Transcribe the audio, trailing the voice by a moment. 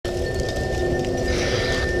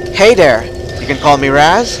Hey there, you can call me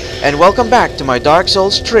Raz, and welcome back to my Dark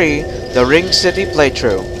Souls 3, the Ring City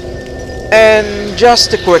playthrough. And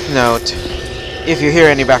just a quick note, if you hear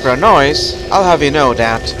any background noise, I'll have you know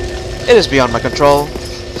that it is beyond my control,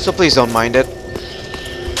 so please don't mind it.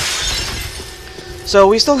 So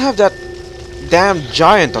we still have that damn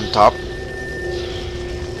giant on top.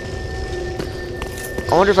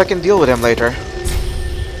 I wonder if I can deal with him later.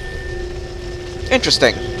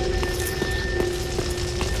 Interesting.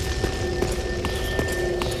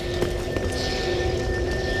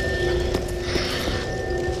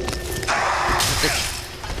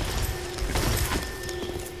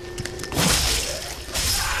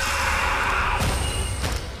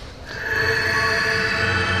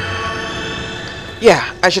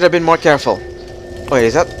 Yeah, I should have been more careful. Wait,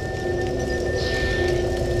 is that...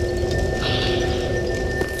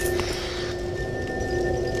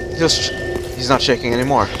 He's not shaking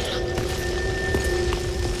anymore.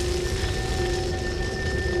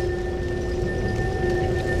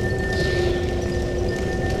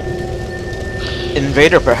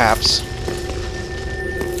 Invader, perhaps.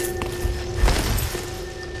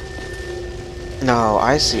 No,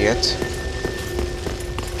 I see it.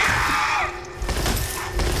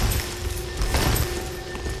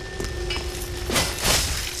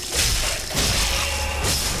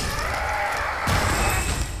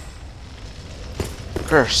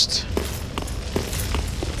 Cursed.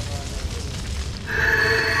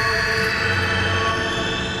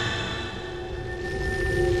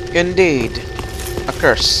 Indeed, a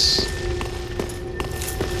curse.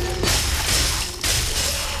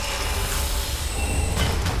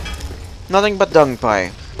 Nothing but dung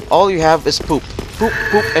pie. All you have is poop. Poop,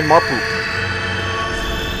 poop, and more poop.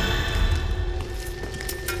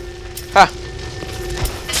 Ha!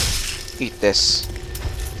 Eat this.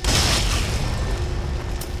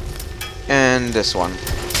 And this one.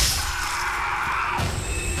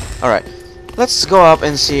 Alright. Let's go up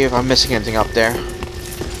and see if I'm missing anything up there.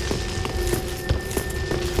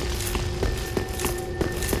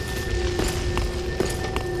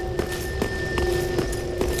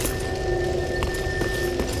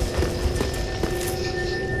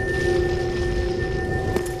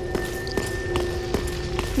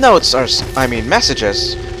 Notes are,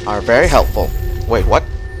 messages are very helpful. Wait, what?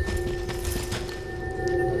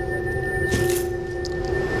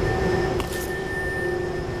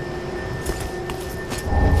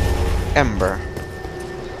 Ember.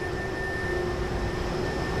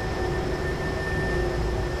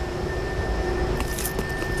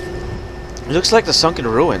 It looks like the sunken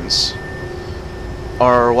ruins,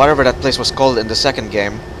 or whatever that place was called in the second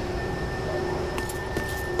game.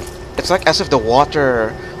 It's like as if the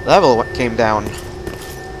water level came down.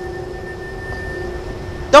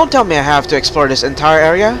 Don't tell me I have to explore this entire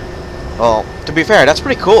area. Well, to be fair, that's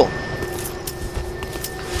pretty cool.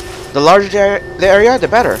 The larger the area, the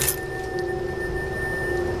better.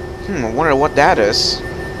 I wonder what that is.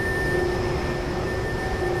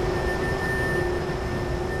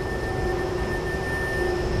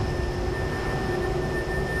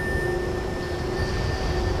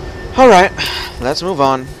 Alright, let's move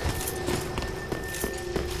on.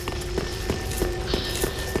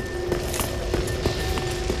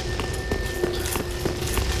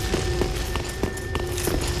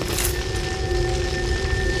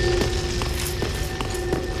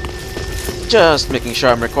 Just making sure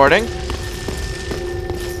I'm recording.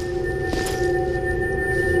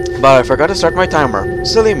 But I forgot to start my timer.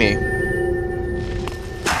 Silly me.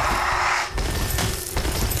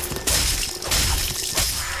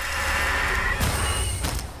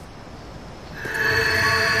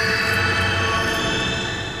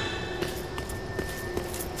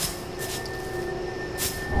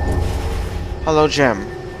 Hello, Gem.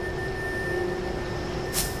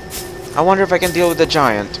 I wonder if I can deal with the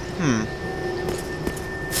giant.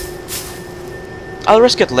 I'll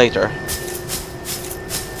risk it later.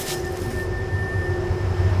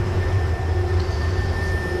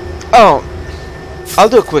 Oh, I'll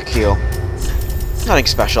do a quick heal. Nothing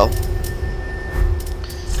special.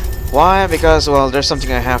 Why? Because, well, there's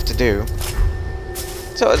something I have to do.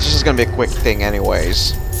 So it's just gonna be a quick thing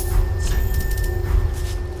anyways.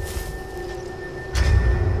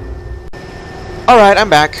 Alright, I'm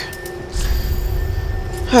back.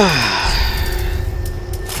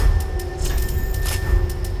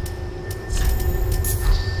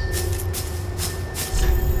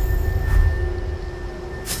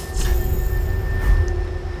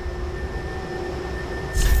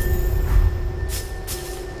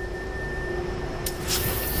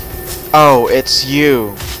 Oh, it's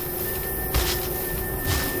you.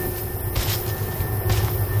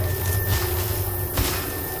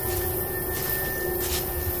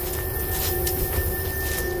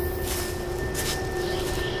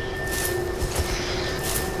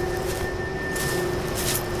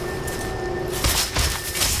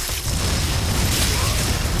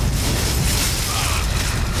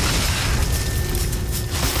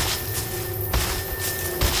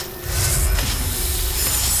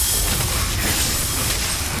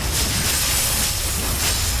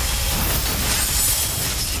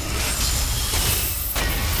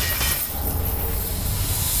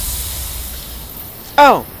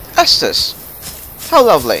 Oh, Estes! How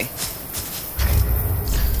lovely.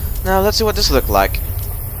 Now let's see what this looks like.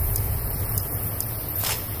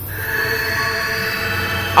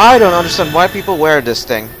 I don't understand why people wear this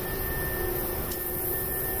thing.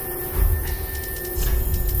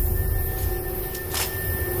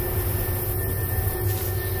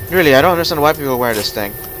 Really, I don't understand why people wear this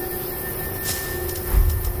thing.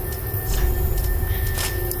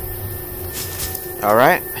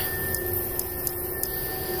 Alright.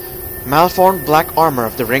 Malformed black armor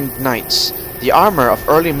of the Ringed Knights. The armor of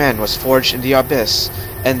early men was forged in the abyss,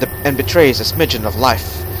 and betrays a smidgen of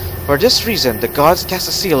life. For this reason, the gods cast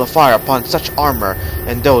a seal of fire upon such armor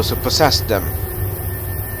and those who possessed them.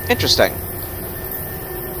 Interesting.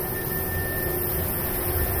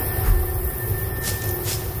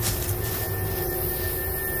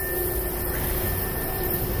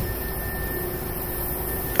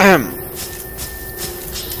 Ahem.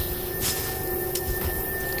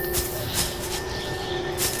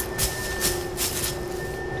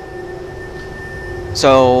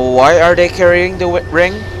 So, why are they carrying the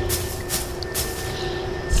ring?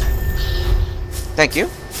 Thank you.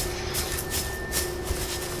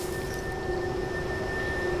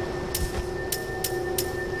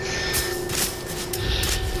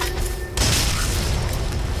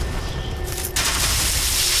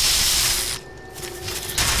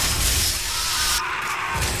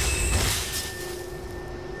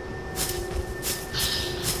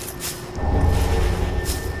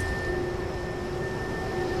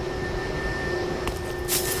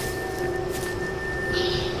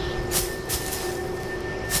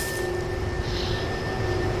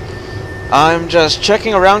 I'm just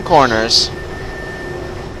checking around corners.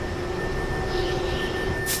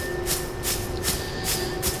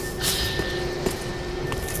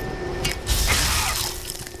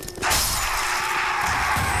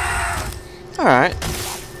 Alright.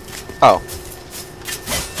 Oh.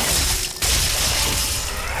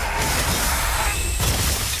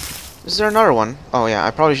 Is there another one? Oh yeah,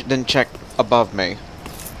 I probably didn't check above me.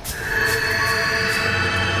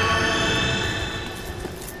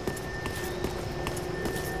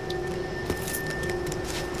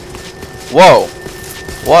 Whoa!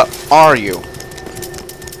 What are you?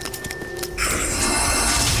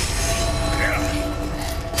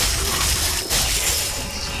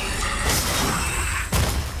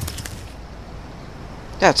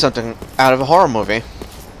 That's something out of a horror movie.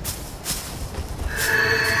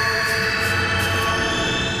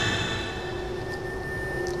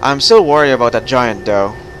 I'm still worried about that giant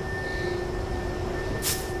though.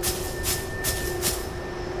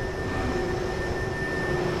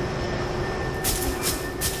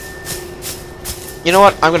 You know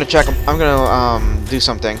what? I'm gonna check. I'm gonna do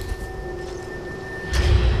something.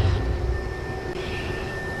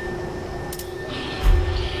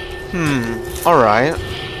 All right.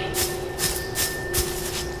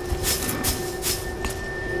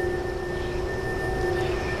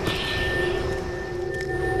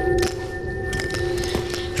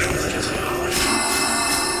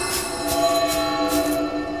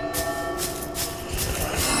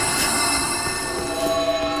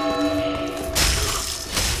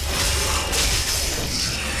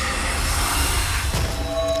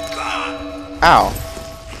 Ow.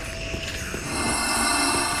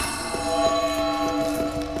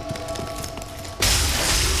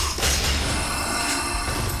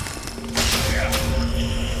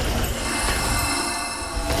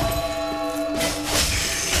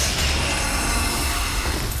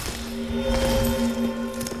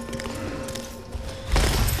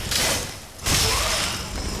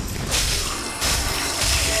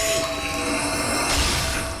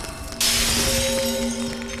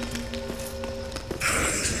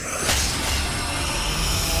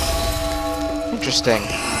 Interesting.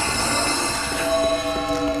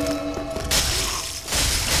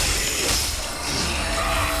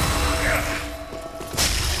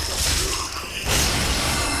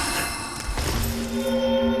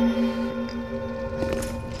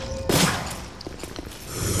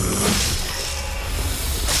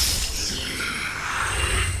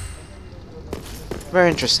 Very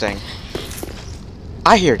interesting.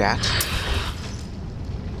 I hear that.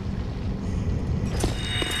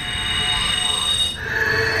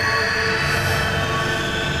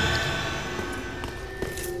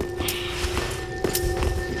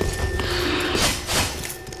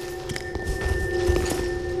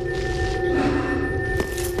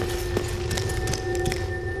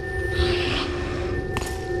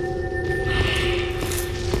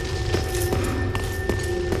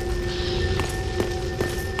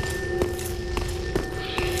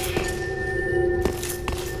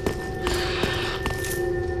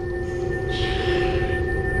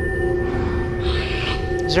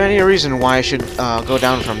 Is there any reason why I should go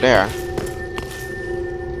down from there?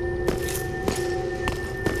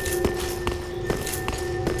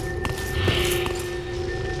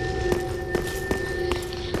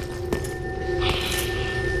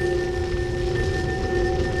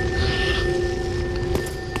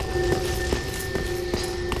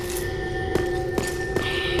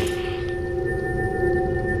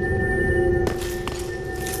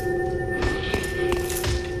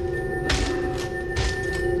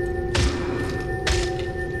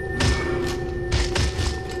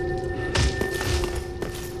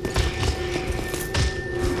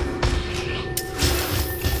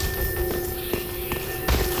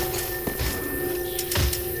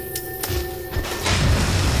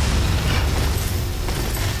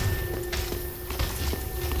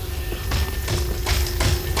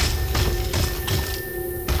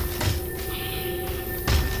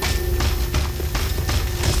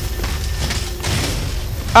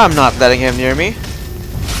 I'm not letting him near me.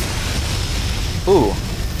 Ooh.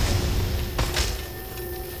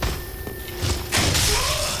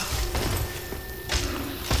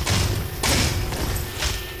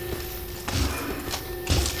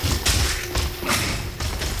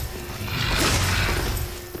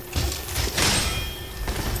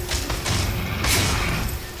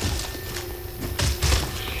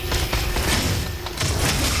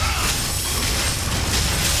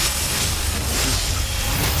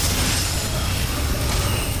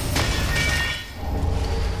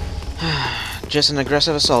 Just an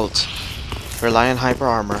aggressive assault. Rely on hyper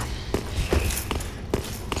armor.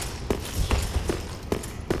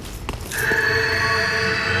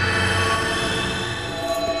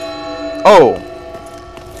 Oh!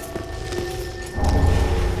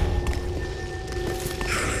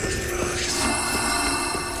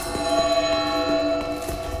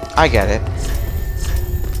 I get it.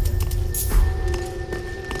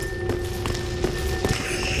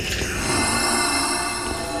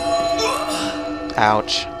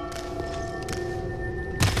 Ouch.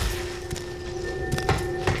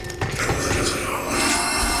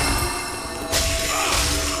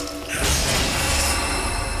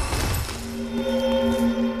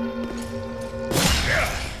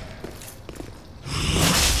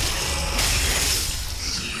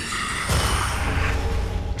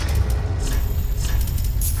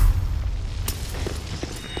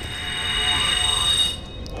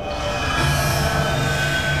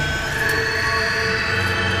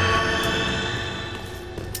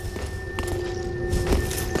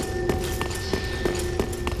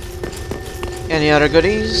 Any other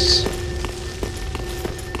goodies?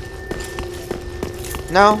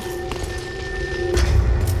 No?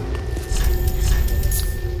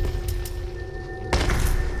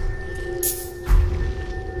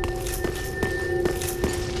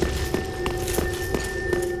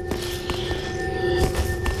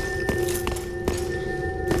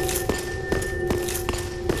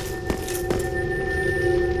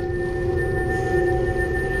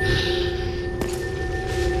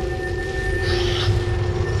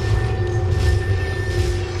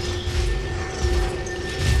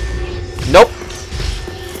 Nope.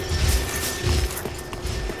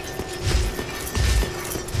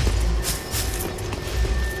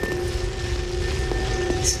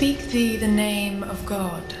 Speak thee the name of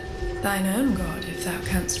God, thine own God, if thou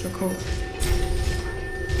canst recall.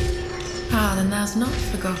 Ah, then thou's not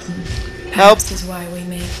forgotten. Help. Perhaps 'tis why we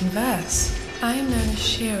may converse. I am known as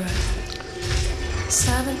Shira,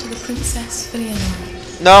 servant to the Princess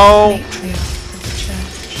Filianor, No. matriarch of the church.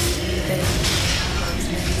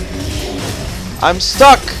 I'm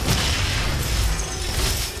stuck.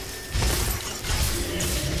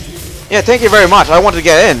 Yeah, thank you very much. I wanted to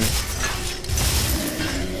get in.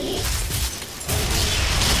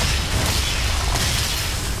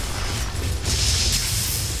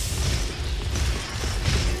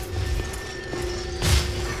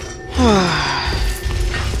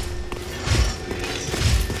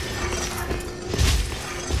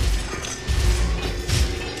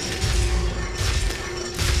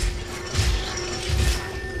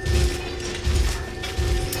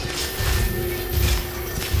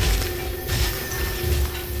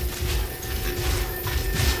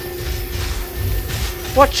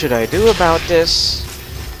 What should I do about this?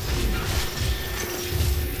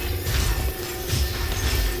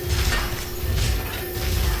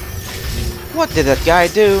 What did that guy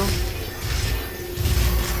do?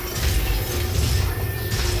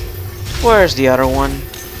 Where's the other one?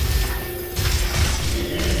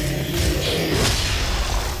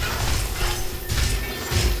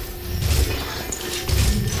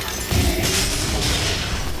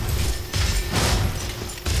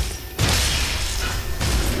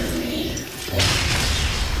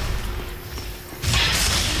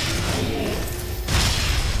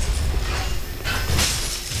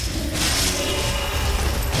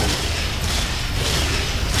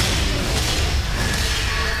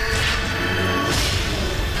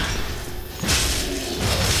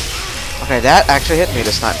 And that actually hit me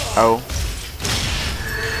this time. Oh.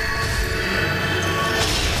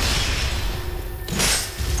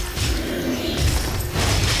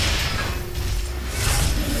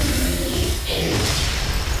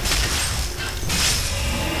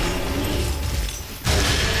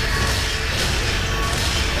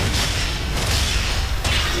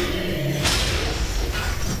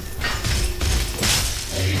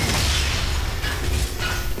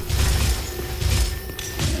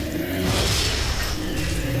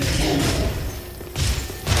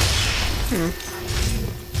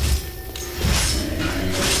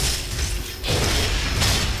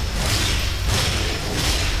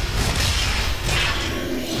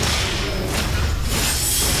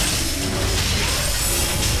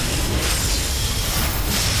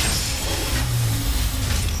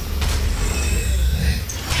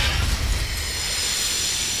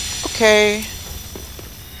 Okay.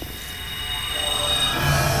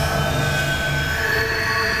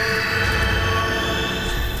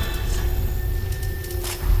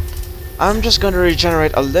 I'm just going to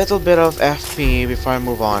regenerate a little bit of FP before I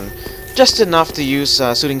move on. Just enough to use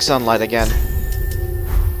Soothing Sunlight again.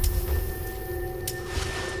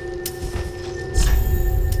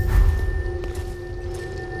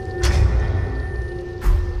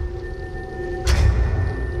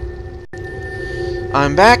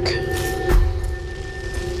 I'm back.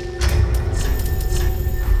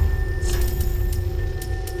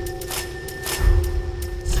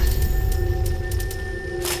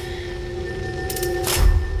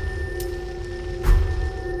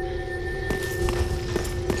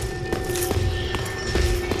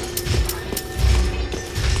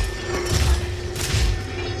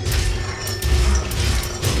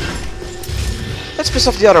 Let's piss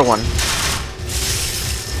off the other one.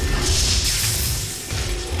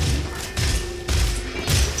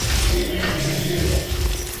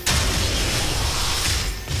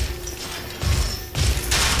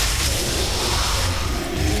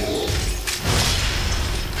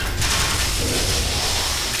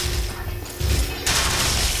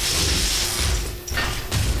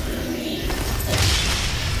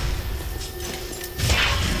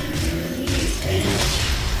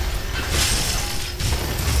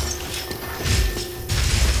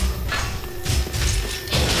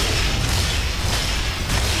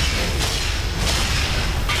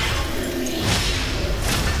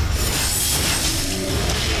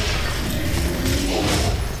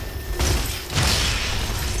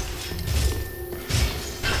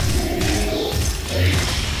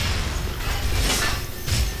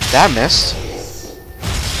 That missed.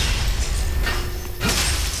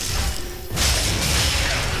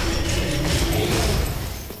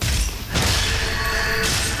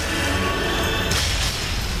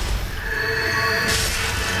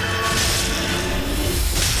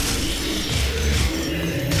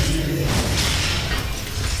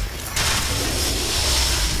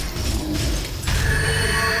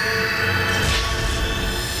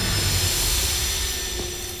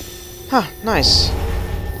 Huh, nice.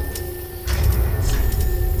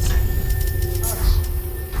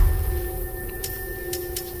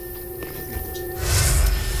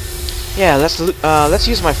 Yeah, let's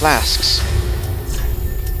use my flasks.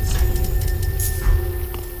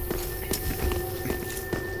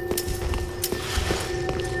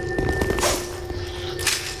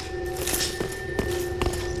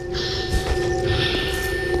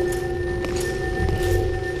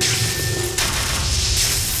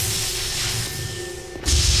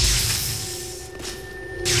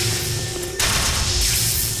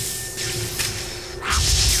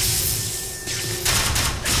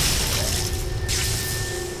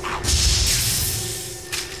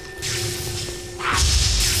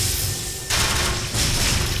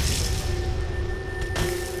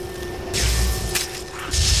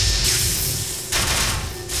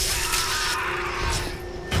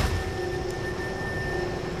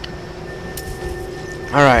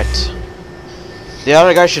 Alright. The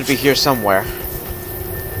other guy should be here somewhere.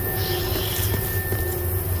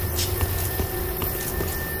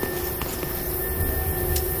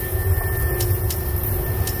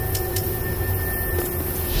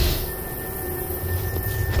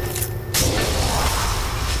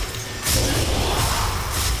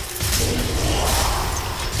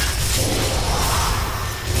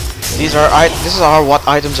 This is what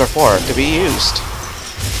items are for, to be used.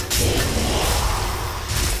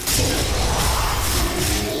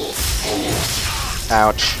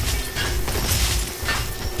 Ouch.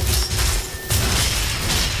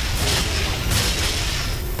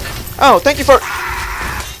 Oh, thank you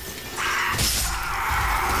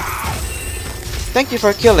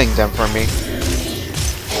for killing them for me.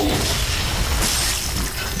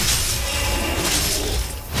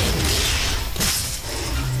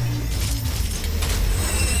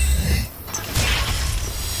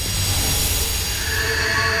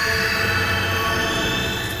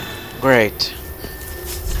 Great.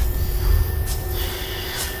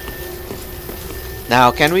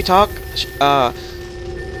 Now, can we talk? I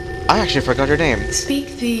actually forgot her name.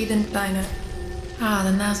 Speak thee, then thine. Ah,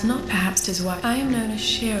 then thou's not perhaps his wife. I am known as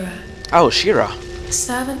Shira, Oh, Shira.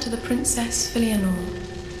 servant to the Princess Filianor,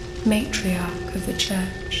 matriarch of the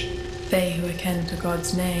church. They who are ken to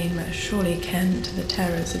God's name are surely ken to the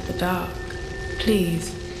terrors of the dark.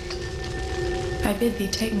 Please, I bid thee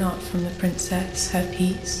take not from the princess her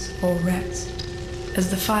peace or rest. As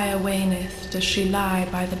the fire waneth, does she lie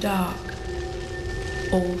by the dark,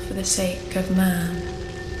 all for the sake of man.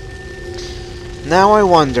 Now I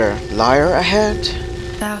wonder, liar ahead?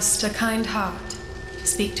 Thou'st a kind heart to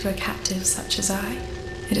speak to a captive such as I.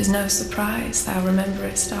 It is no surprise thou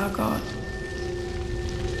rememberest our God.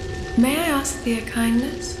 May I ask thee a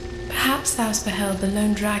kindness? Perhaps thou'st beheld the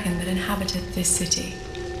lone dragon that inhabiteth this city.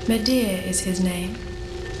 Medir is his name,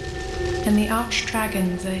 and the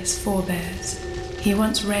arch-dragons are his forebears. He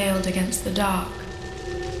once railed against the dark,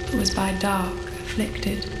 but was by dark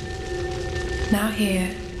afflicted. Now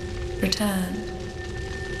here, returned,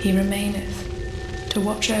 he remaineth, to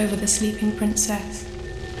watch over the sleeping princess,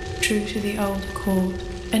 true to the old accord.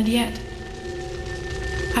 And yet,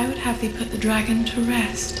 I would have thee put the dragon to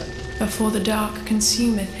rest, before the dark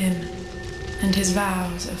consumeth him, and his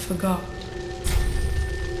vows are forgot.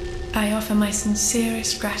 I offer my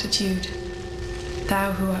sincerest gratitude,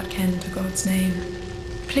 thou who art ken to God's name.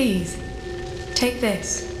 Please, take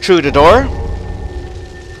this. Through the door?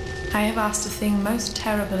 I have asked a thing most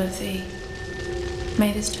terrible of thee.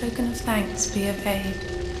 May this token of thanks be of aid.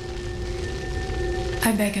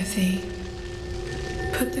 I beg of thee,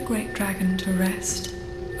 put the great dragon to rest,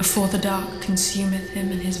 afore the dark consumeth him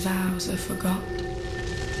and his vows are forgot.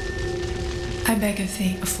 I beg of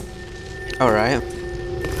thee, Alright.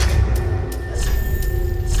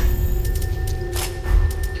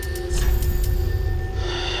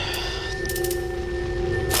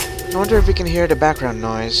 I wonder if we can hear the background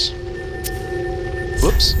noise.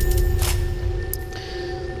 Whoops.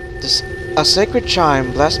 A sacred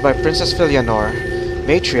chime blessed by Princess Filianor,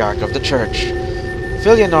 matriarch of the church.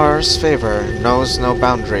 Filianor's favor knows no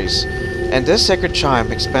boundaries, and this sacred chime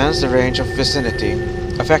expands the range of vicinity,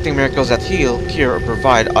 affecting miracles that heal, cure, or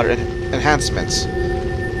provide other enhancements.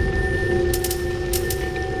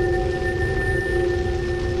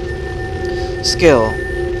 Skill.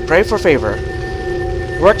 Pray for favor.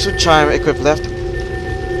 Works with chime equipped left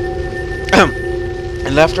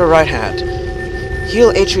and left or right hand.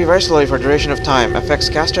 Heal HP very slowly for duration of time. Affects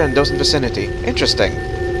caster and those in vicinity. Interesting.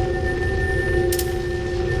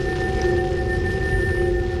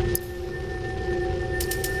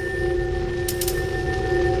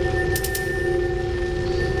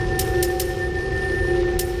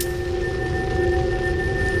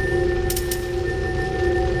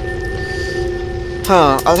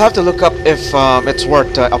 I'll have to look up if it's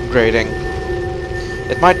worth upgrading.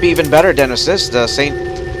 It might be even better than Assist, the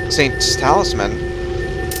Saint's Talisman.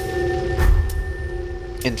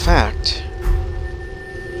 In fact...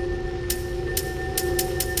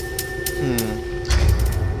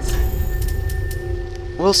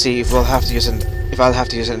 We'll see if I'll have to use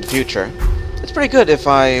it in the future. It's pretty good if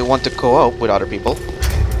I want to co-op with other people.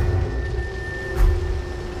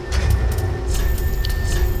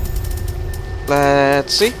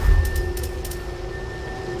 Let's see.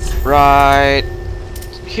 Right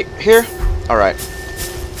here? Alright.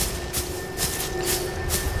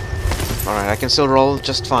 Alright, I can still roll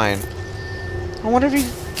just fine. I wonder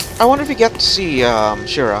if you get to see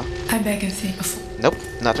Shira. I beg of thee. Nope,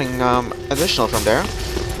 nothing additional from there.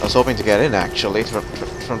 I was hoping to get in actually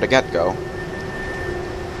from the get-go.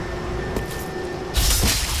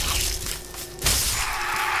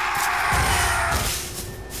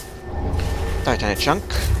 Titanic chunk.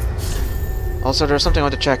 Also, there's something I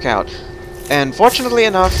want to check out. And fortunately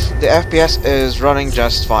enough, the FPS is running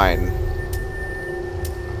just fine.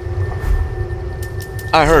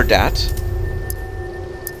 I heard that.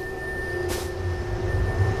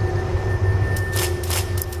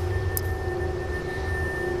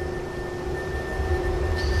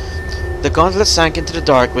 The gauntlet sank into the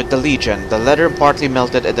dark with the Legion, the leather partly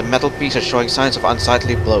melted and the metal pieces showing signs of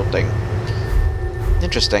unsightly bloating.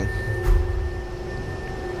 Interesting.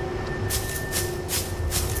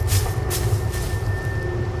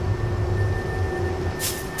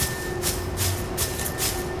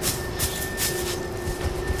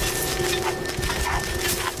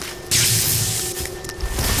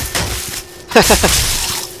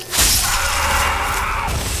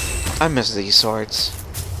 I miss these swords.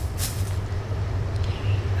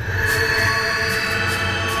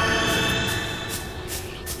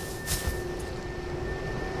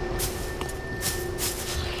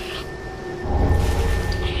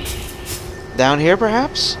 Down here,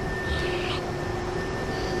 perhaps?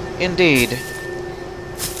 Indeed.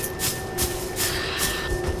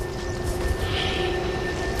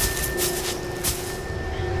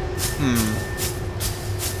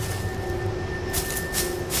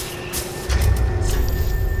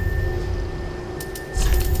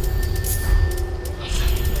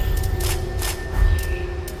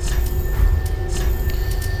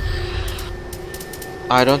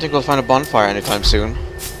 I don't think we'll find a bonfire anytime soon.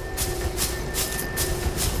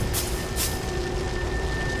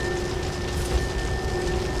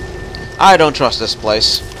 I don't trust this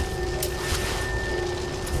place.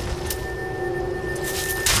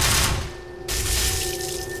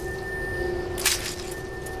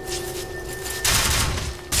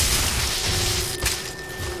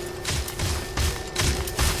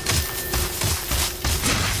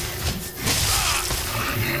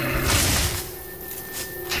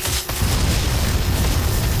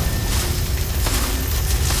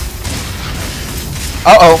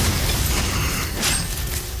 Uh-oh.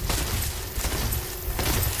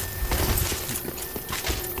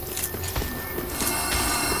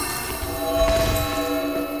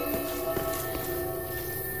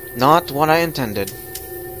 Not what I intended.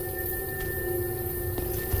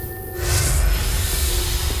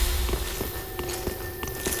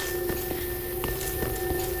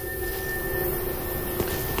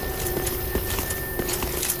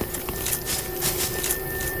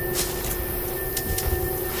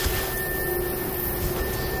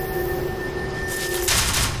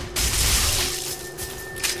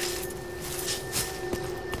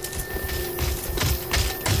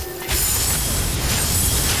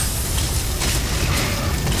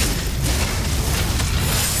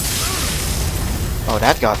 Oh,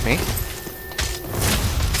 that got me.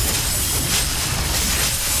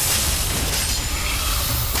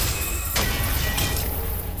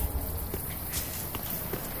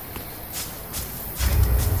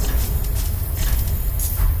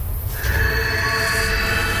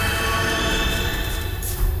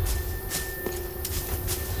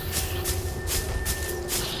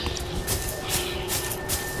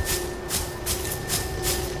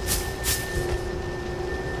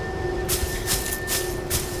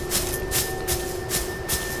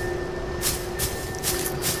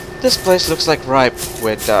 This place looks like ripe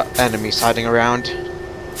with enemies hiding around.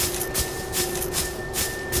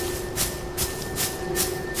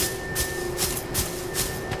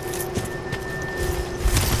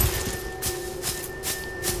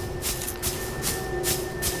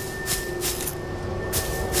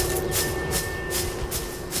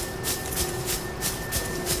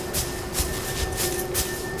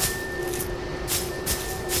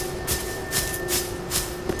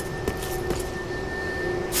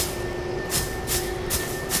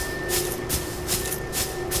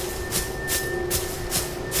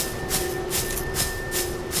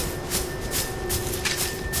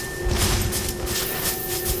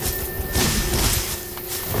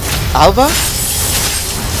 Alva?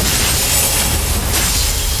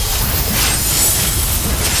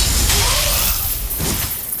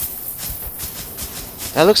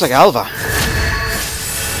 That looks like Alva.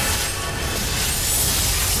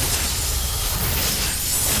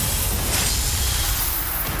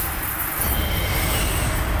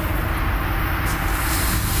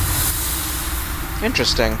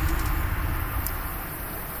 Interesting.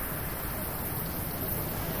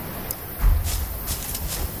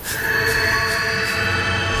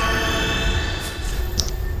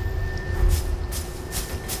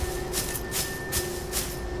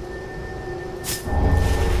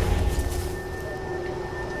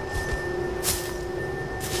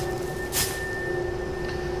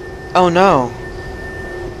 Oh no.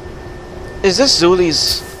 Is this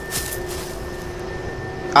Zuli's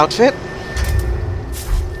outfit?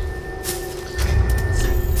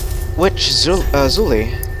 Which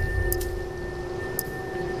Zuli?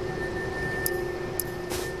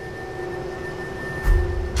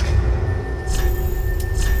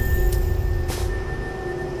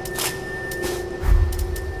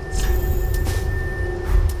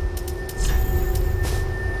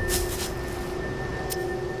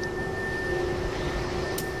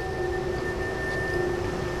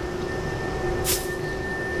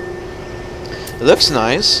 It looks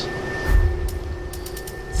nice.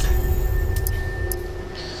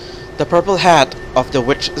 The purple hat of the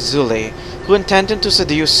witch Zuli, who intended to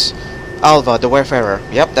seduce Alva the Wayfarer.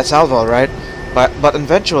 Yep, that's Alva, all right. But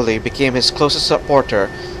eventually became his closest supporter,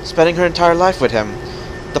 spending her entire life with him.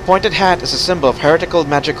 The pointed hat is a symbol of heretical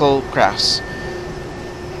magical crafts,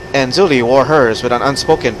 and Zuli wore hers with an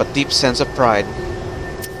unspoken but deep sense of pride.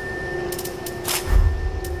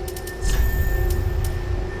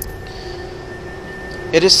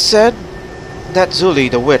 It is said that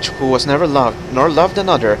Zuli, the witch who was never loved nor loved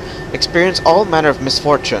another, experienced all manner of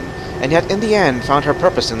misfortune, and yet in the end found her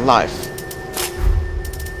purpose in life.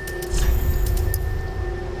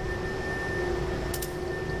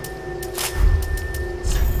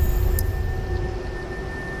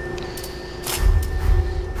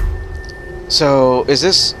 So, is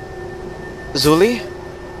this Zuli?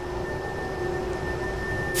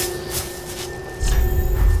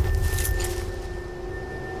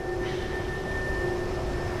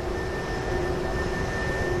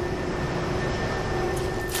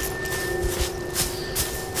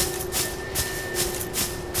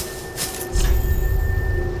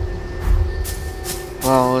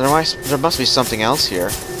 Well, there must be something else here.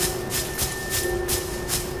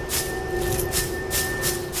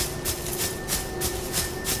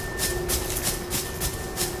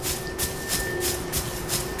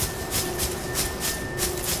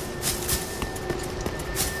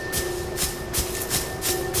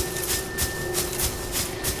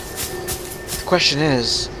 The question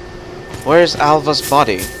is, where is Alva's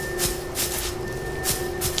body?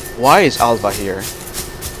 Why is Alva here?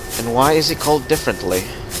 And why is he called differently?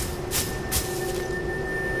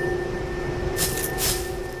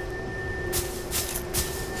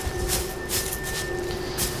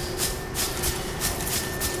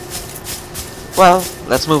 Well,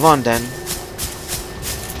 let's move on then.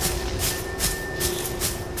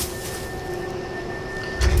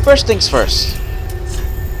 First things first.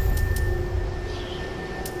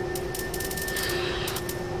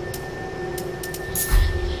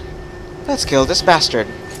 Let's kill this bastard.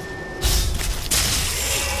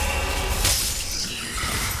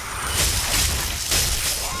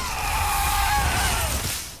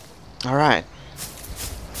 Alright.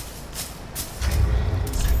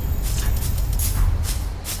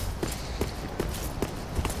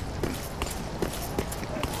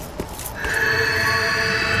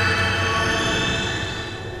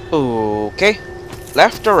 Okay.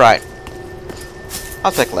 Left or right?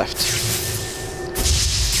 I'll take left.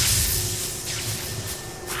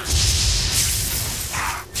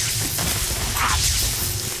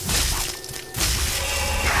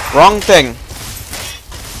 Wrong thing.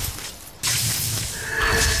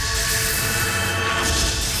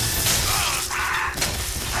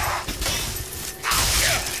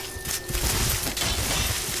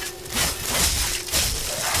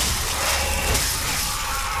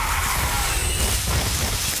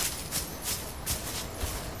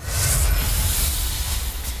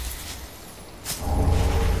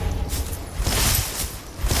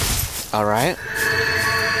 Alright.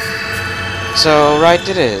 So, right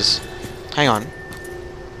it is. Hang on.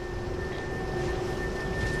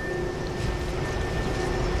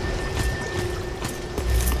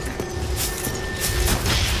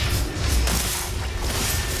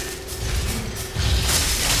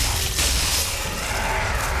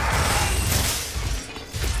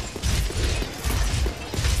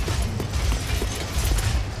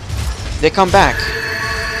 They come back.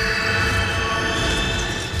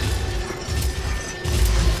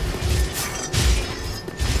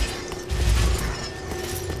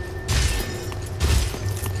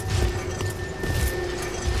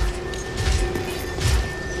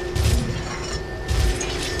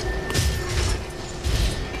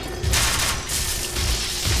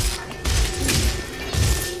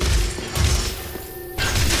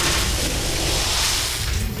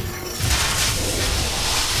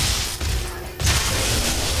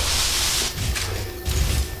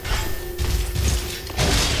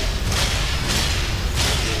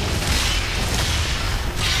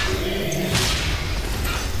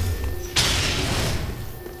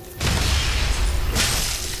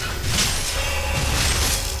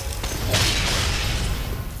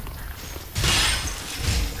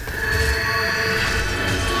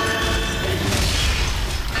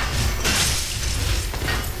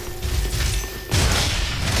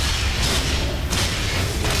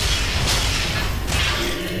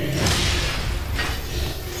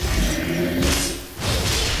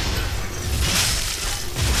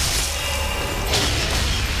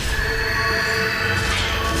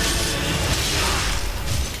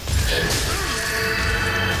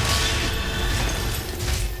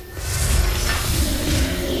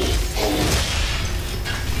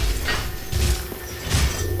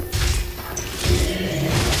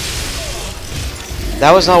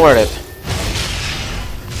 That was not worth it.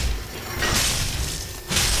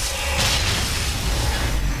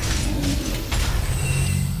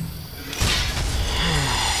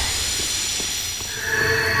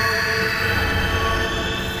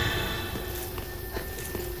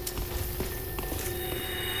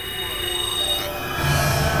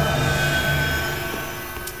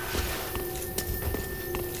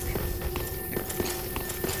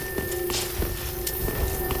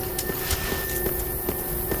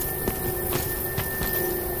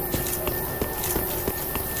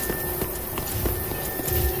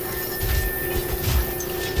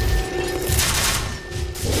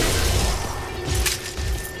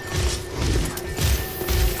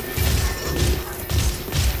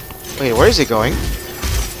 Wait, where is he going?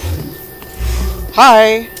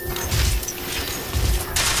 Hi!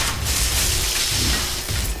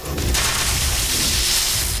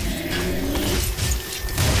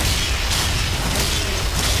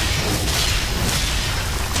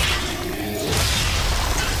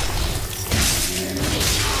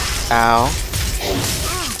 Ow.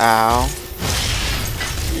 Ow.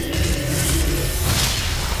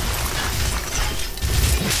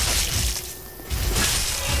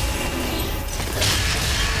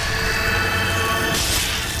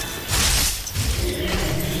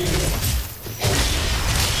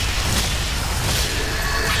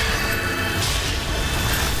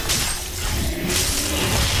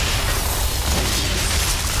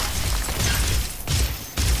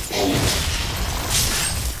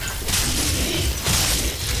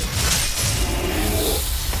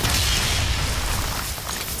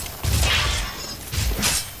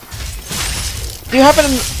 Do you happen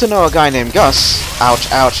to know a guy named Gus?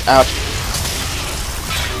 Ouch, ouch, ouch.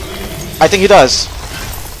 I think he does.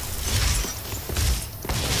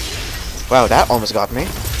 Wow, that almost got me.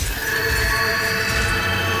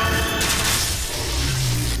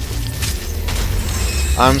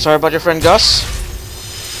 I'm sorry about your friend Gus.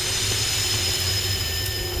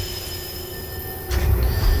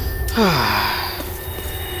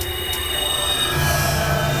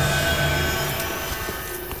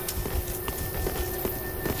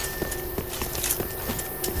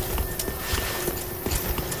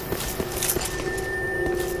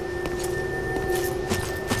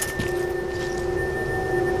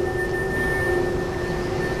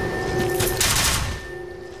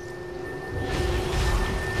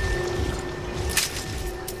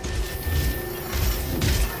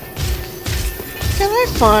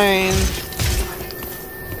 Fine.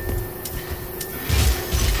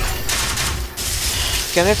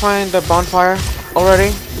 Can I find the bonfire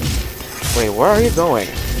already? Wait, where are you going?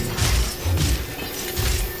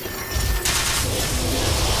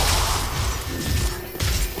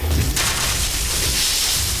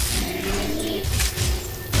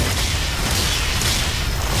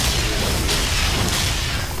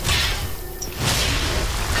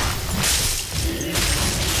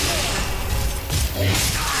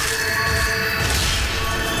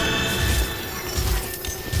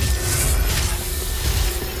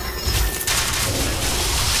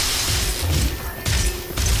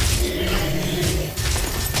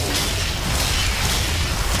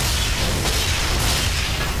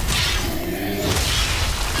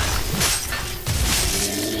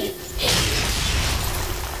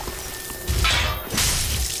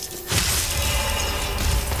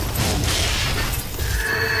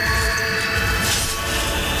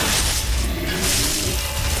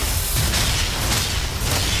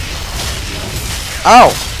 Ow!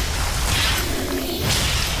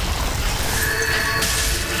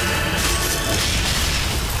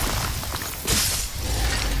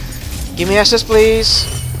 Give me S's, please.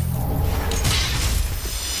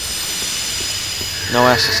 No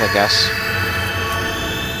S's, I guess.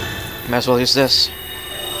 Might as well use this.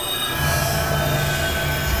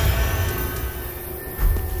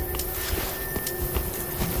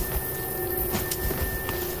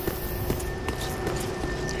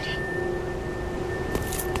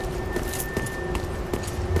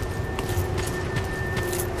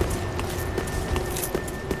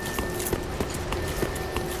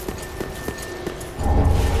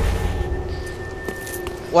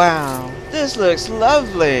 Wow, this looks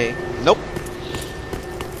lovely. Nope.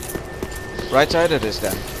 Right side it is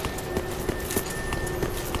then.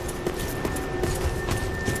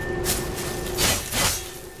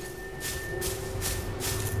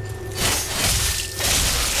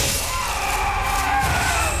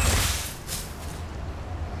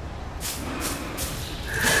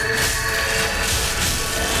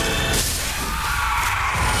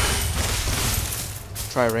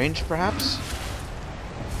 Try range, perhaps?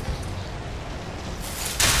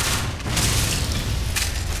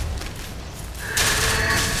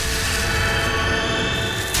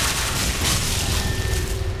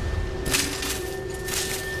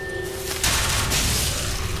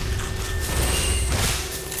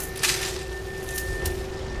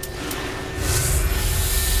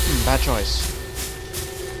 Bad choice.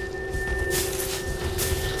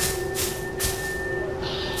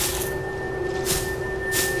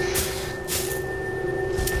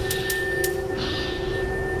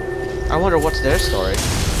 I wonder what's their story.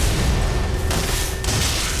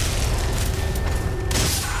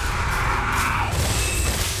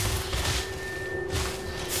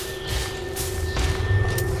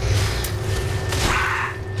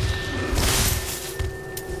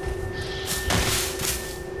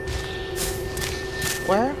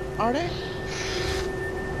 Where are they?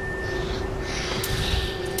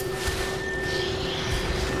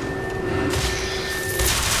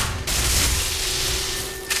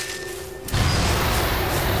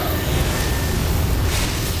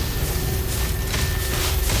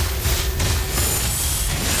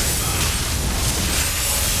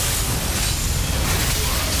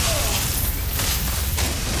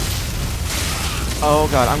 Oh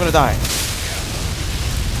god, I'm gonna die.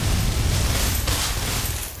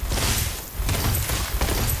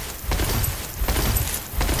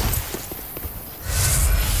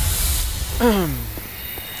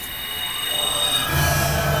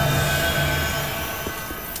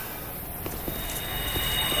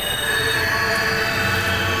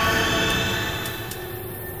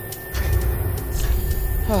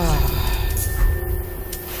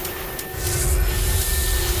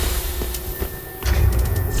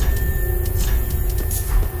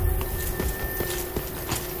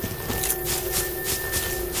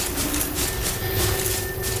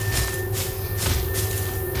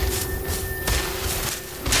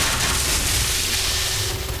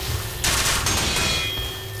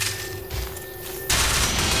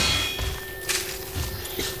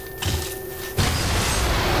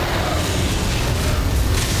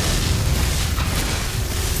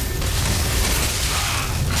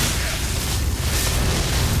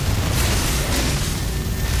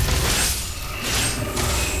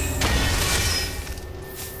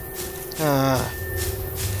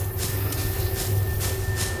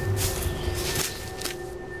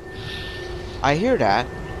 I hear that.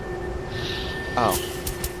 Oh.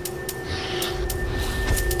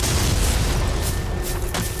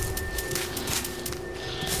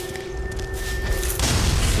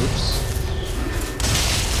 Oops.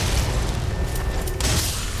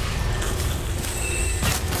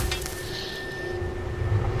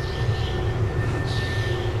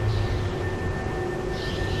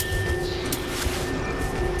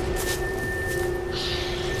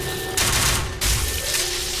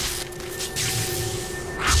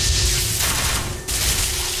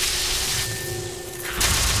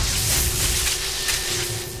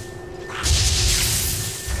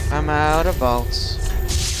 I'm out of bolts.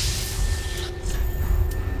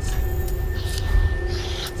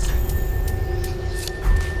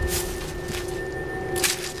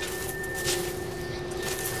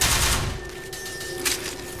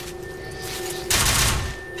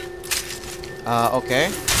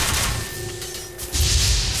 Okay.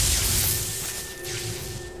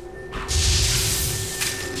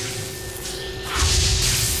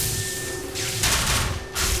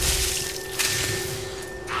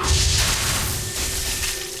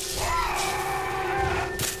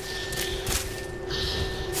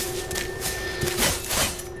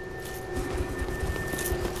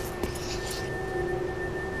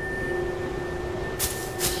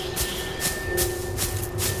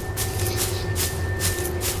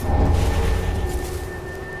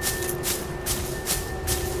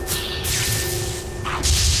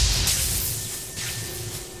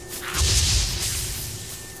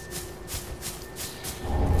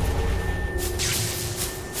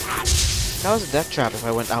 That was a death trap if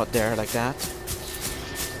I went out there like that.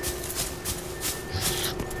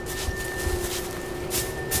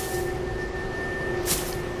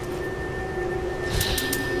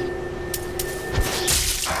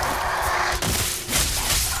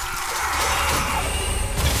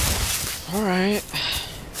 Alright.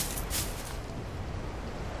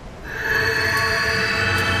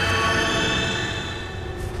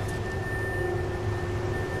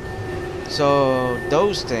 So,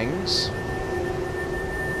 those things...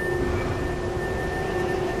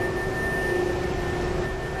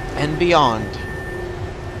 and beyond.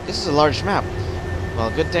 This is a large map.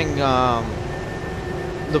 Well, good thing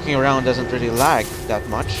looking around doesn't really lag that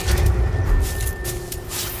much.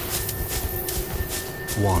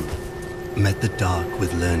 1. Met the dark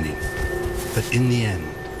with learning, but in the end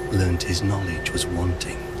learned his knowledge was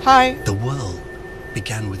wanting. Hi! The world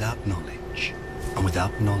began without knowledge, and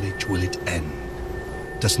without knowledge will it end.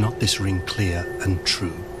 Does not this ring clear and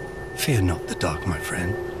true? Fear not the dark, my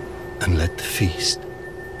friend, and let the feast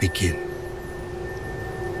begin.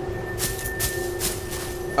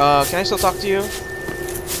 Can I still talk to you?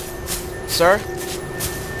 Sir?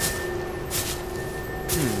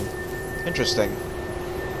 Interesting.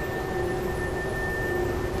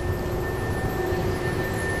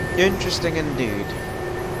 Interesting indeed.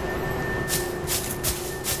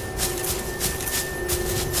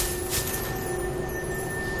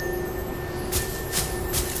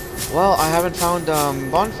 Well, I haven't found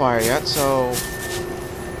bonfire yet, so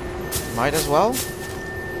might as well.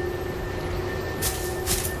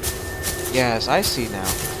 Yes, I see now.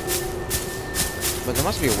 But there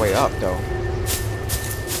must be a way up, though.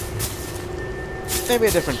 Maybe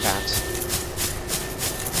a different path.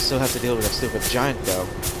 Still have to deal with that stupid giant, though.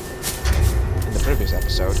 In the previous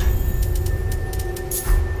episode.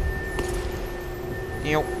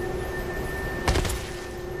 Yep.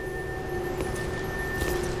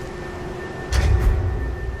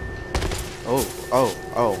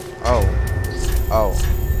 Oh.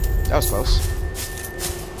 That was close.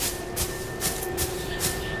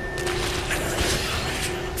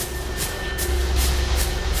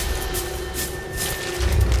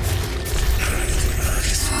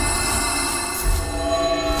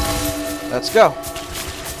 Let's go.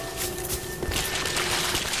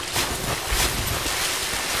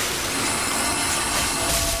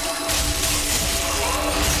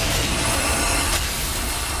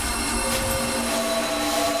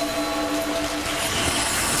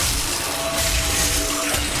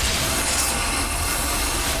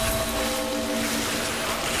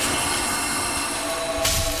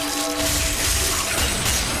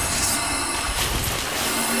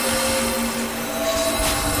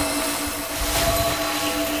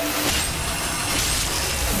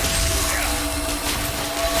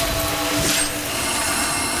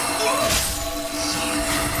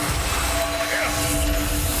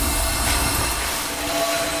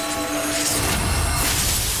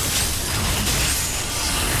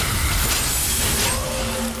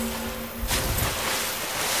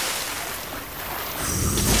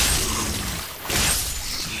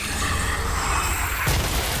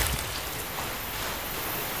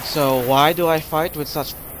 So why do I fight with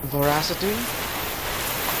such voracity?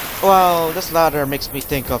 Well, this ladder makes me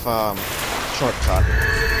think of shortcut.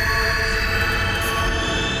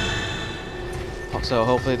 So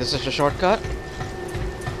hopefully this is a shortcut.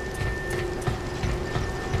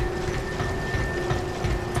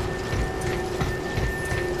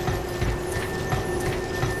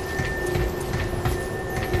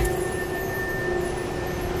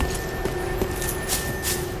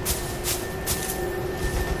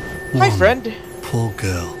 Hi, friend. Poor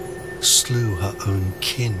girl slew her own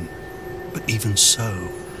kin, but even so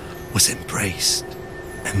was embraced,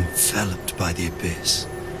 enveloped by the abyss.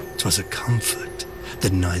 'Twas a comfort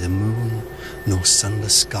that neither moon nor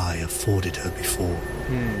sunless sky afforded her before.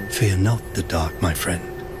 Fear not the dark, my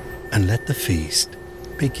friend, and let the feast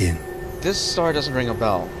begin. This star doesn't ring a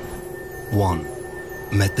bell. One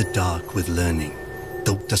met the dark with learning,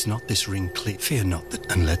 though does not this ring clear? Fear not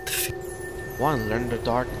that, and let the One learned the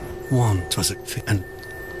dark. One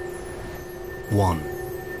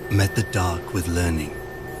met the dark with learning,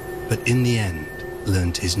 but in the end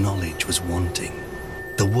learned his knowledge was wanting.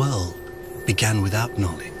 The world began without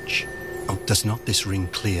knowledge. Oh, does not this ring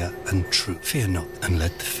clear and true? Fear not, and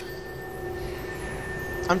let the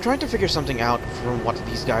I'm trying to figure something out from what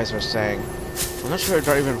these guys are saying. I'm not sure if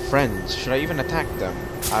they're even friends. Should I even attack them?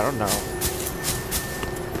 I don't know.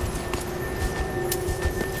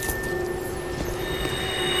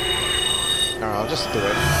 Alright, I'll just do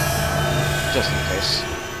it. Just in case.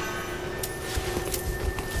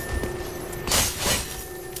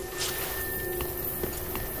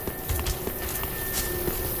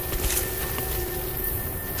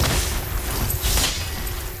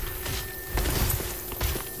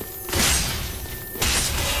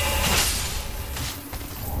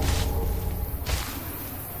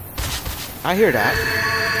 I hear that.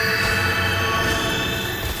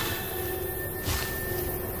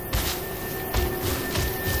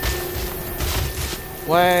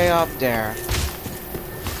 Way up there.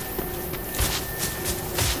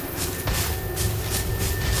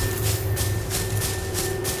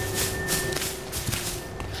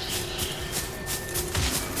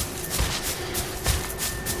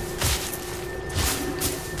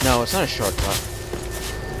 No, it's not a shortcut.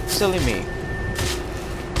 Silly me.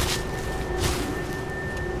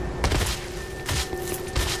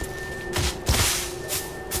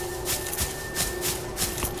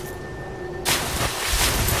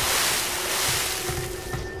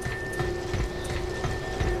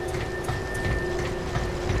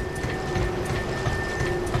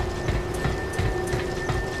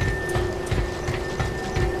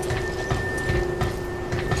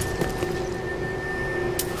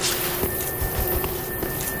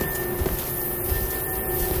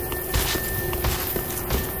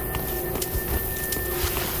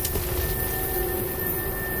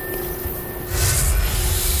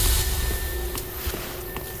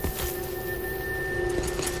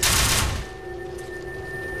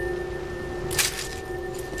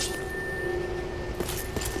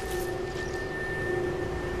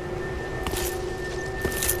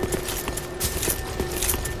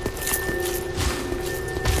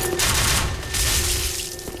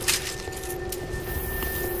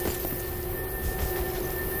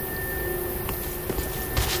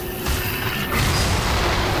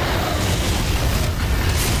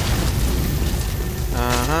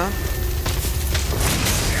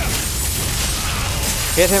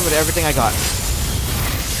 Hit him with everything I got.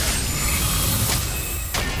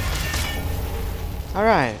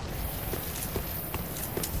 Alright.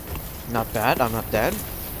 Not bad, I'm not dead.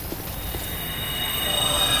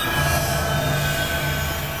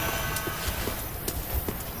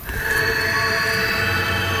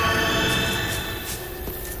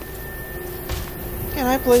 Can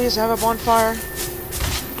I please have a bonfire?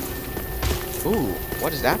 Ooh,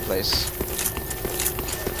 what is that place?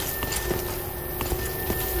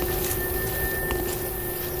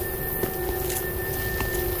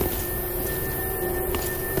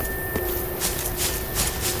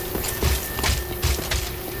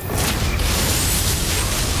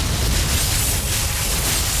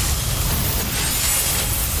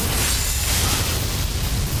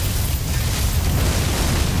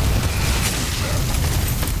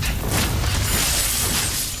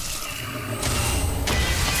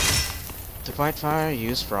 To fight fire,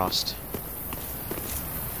 use frost.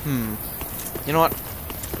 You know what?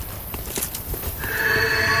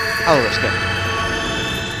 I'll risk it.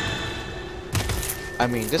 I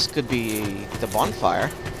mean, this could be the bonfire.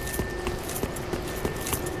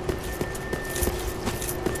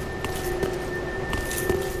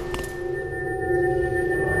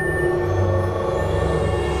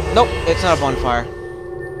 Nope, it's not a bonfire.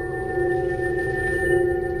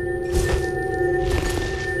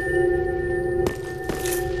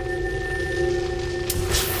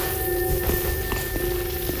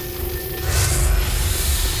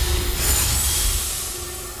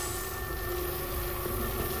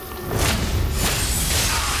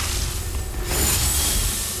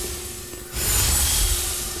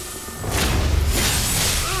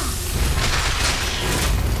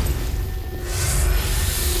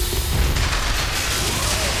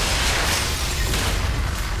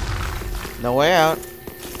 No way out.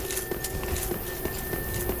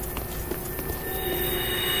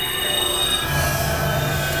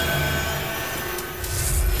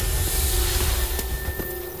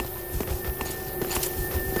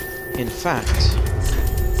 In fact,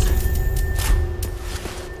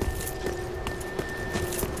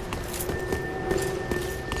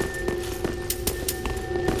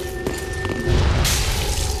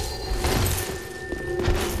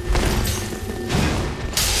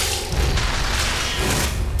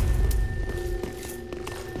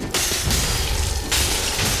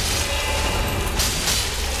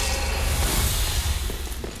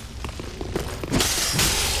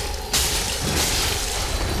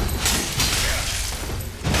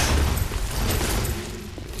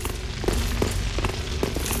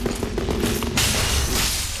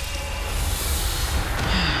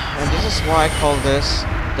 this is why I call this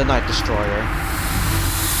the Night Destroyer.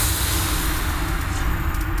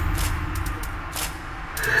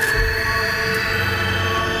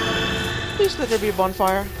 Please let there be a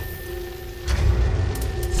bonfire.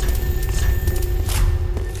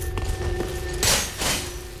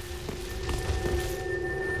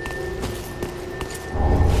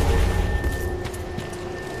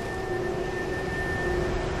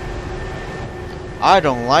 I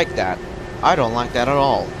don't like that. I don't like that at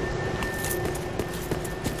all.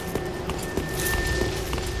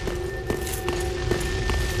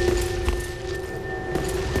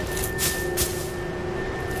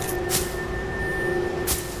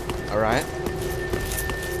 Alright.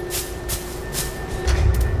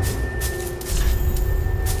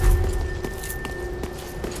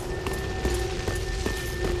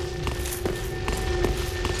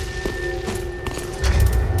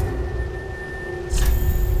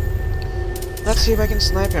 Let's see if I can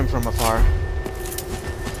snipe him from afar.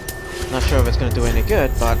 Not sure if it's gonna do any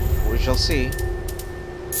good, but we shall see.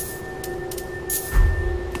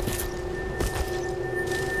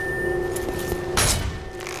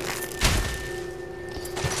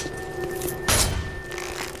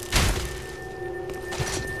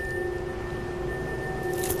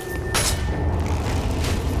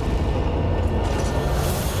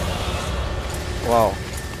 Wow.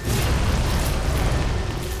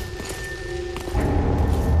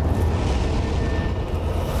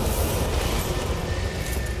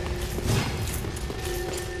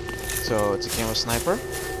 So it's a game of sniper.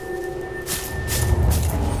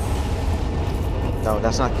 No,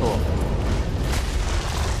 that's not cool.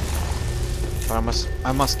 But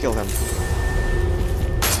I must kill him.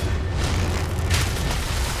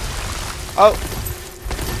 Oh.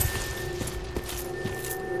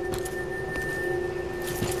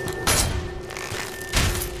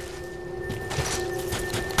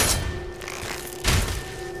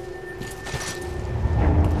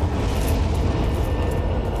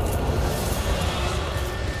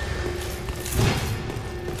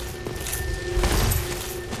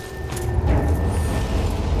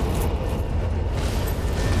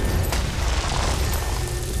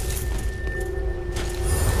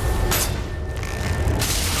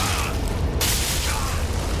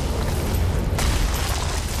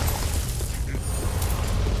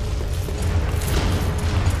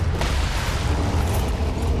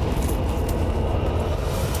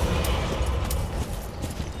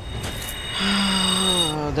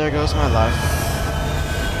 There goes my life.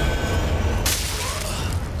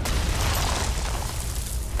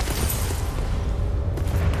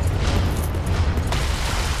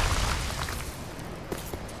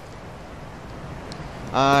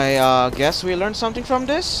 I guess we learned something from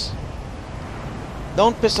this?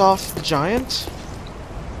 Don't piss off the giant.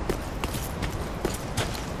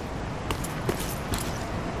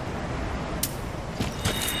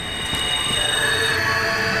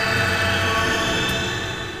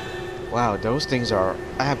 Wow, those things are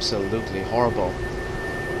absolutely horrible.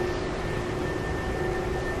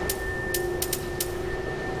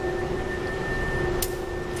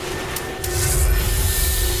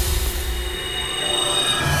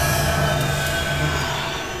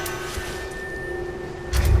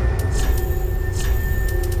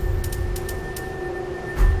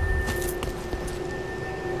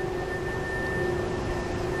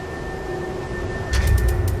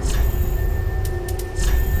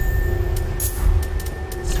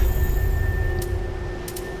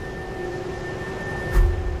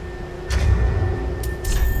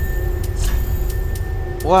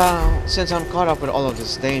 Well, since I'm caught up with all of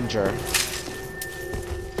this danger,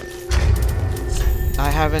 I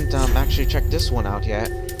haven't actually checked this one out yet.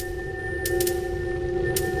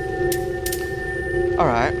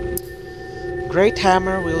 Alright. Great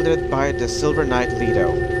hammer wielded by the Silver Knight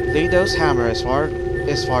Leto. Leto's hammer is far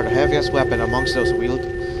the heaviest weapon amongst those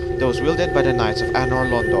wielded by the Knights of Anor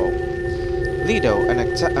Londo. Leto, an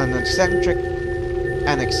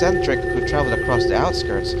eccentric who traveled across the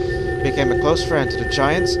outskirts, became a close friend to the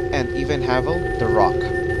giants and even Havel the Rock.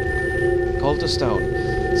 Cold to stone.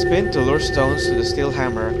 Spin to lure stones to the steel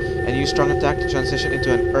hammer and use strong attack to transition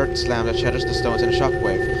into an earth slam that shatters the stones in a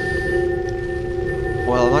shockwave.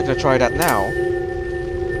 Well, I'm not gonna try that now.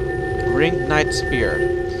 Ringed Knight Spear.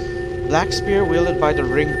 Black spear wielded by the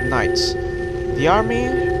Ringed Knights.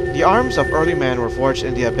 The arms of early men were forged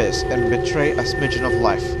in the abyss and betray a smidgen of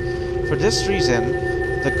life. For this reason,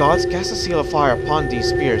 the gods cast a seal of fire upon these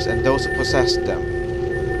spears and those who possessed them.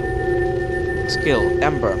 Skill,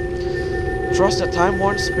 Ember. Thrust a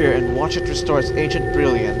time-worn spear and watch it restore its ancient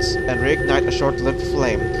brilliance and reignite a short-lived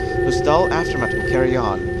flame, whose dull aftermath will carry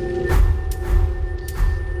on.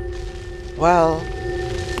 Well...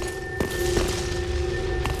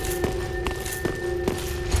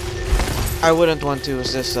 I wouldn't want to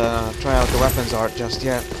try out the weapons art just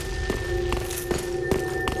yet.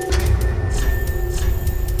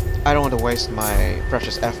 I don't want to waste my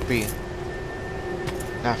precious FP,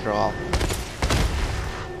 after all.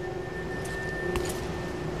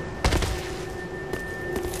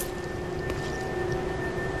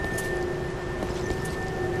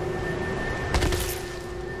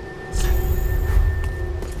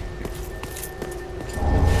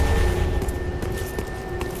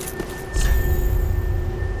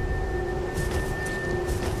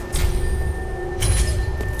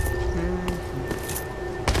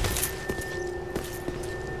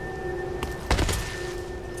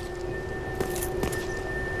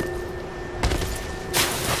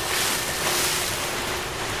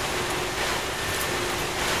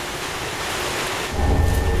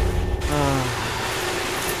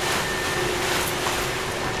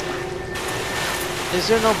 Is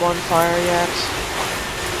there no bonfire yet?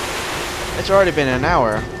 It's already been an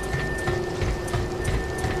hour.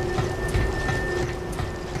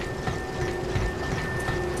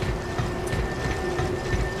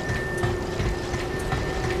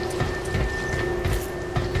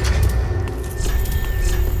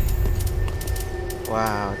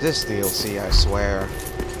 Wow, this DLC, I swear.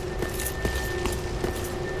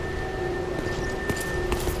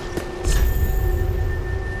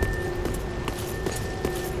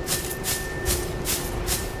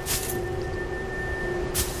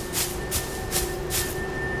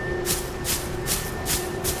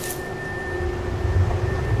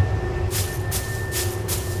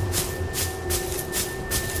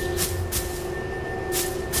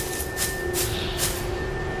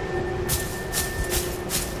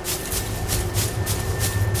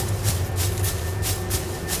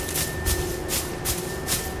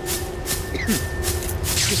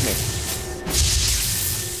 Excuse me.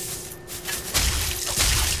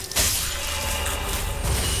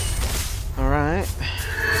 Alright.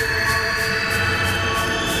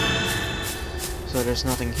 So there's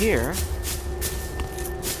nothing here.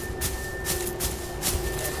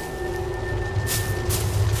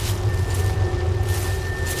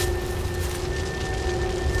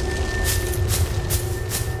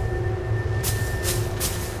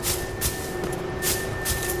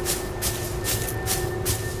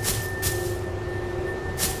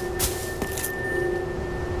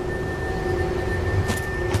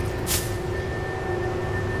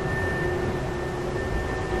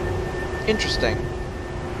 Interesting.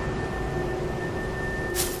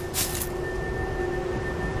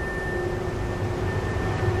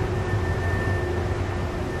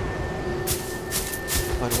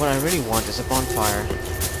 But what I really want is a bonfire.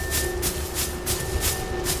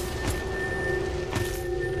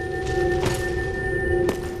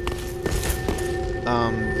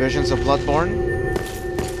 Visions of Bloodborne.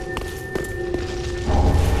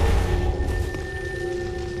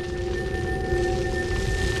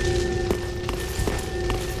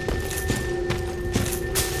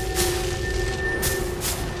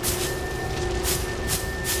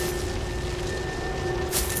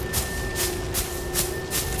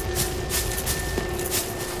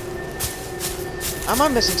 Am I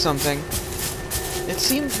missing something? It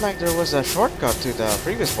seemed like there was a shortcut to the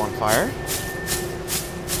previous bonfire.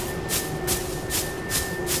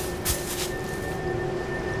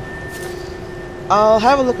 I'll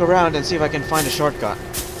have a look around and see if I can find a shortcut.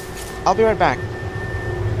 I'll be right back.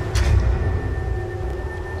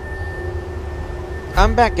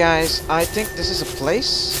 I'm back, guys. I think this is a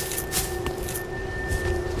place.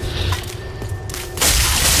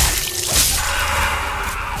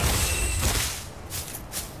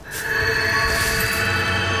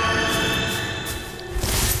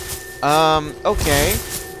 Okay.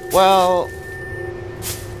 Well,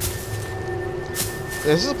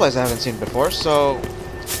 this is a place I haven't seen before, so...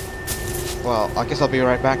 Well, I guess I'll be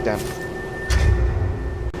right back then.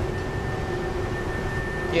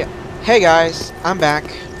 Yeah. Hey guys, I'm back.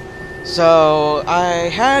 So, I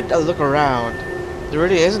had a look around. There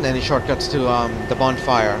really isn't any shortcuts to, the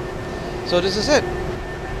bonfire. So this is it.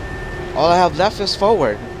 All I have left is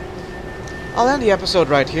forward. I'll end the episode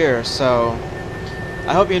right here, so...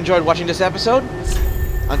 I hope you enjoyed watching this episode.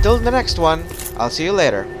 Until the next one, I'll see you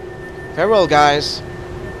later. Farewell, guys.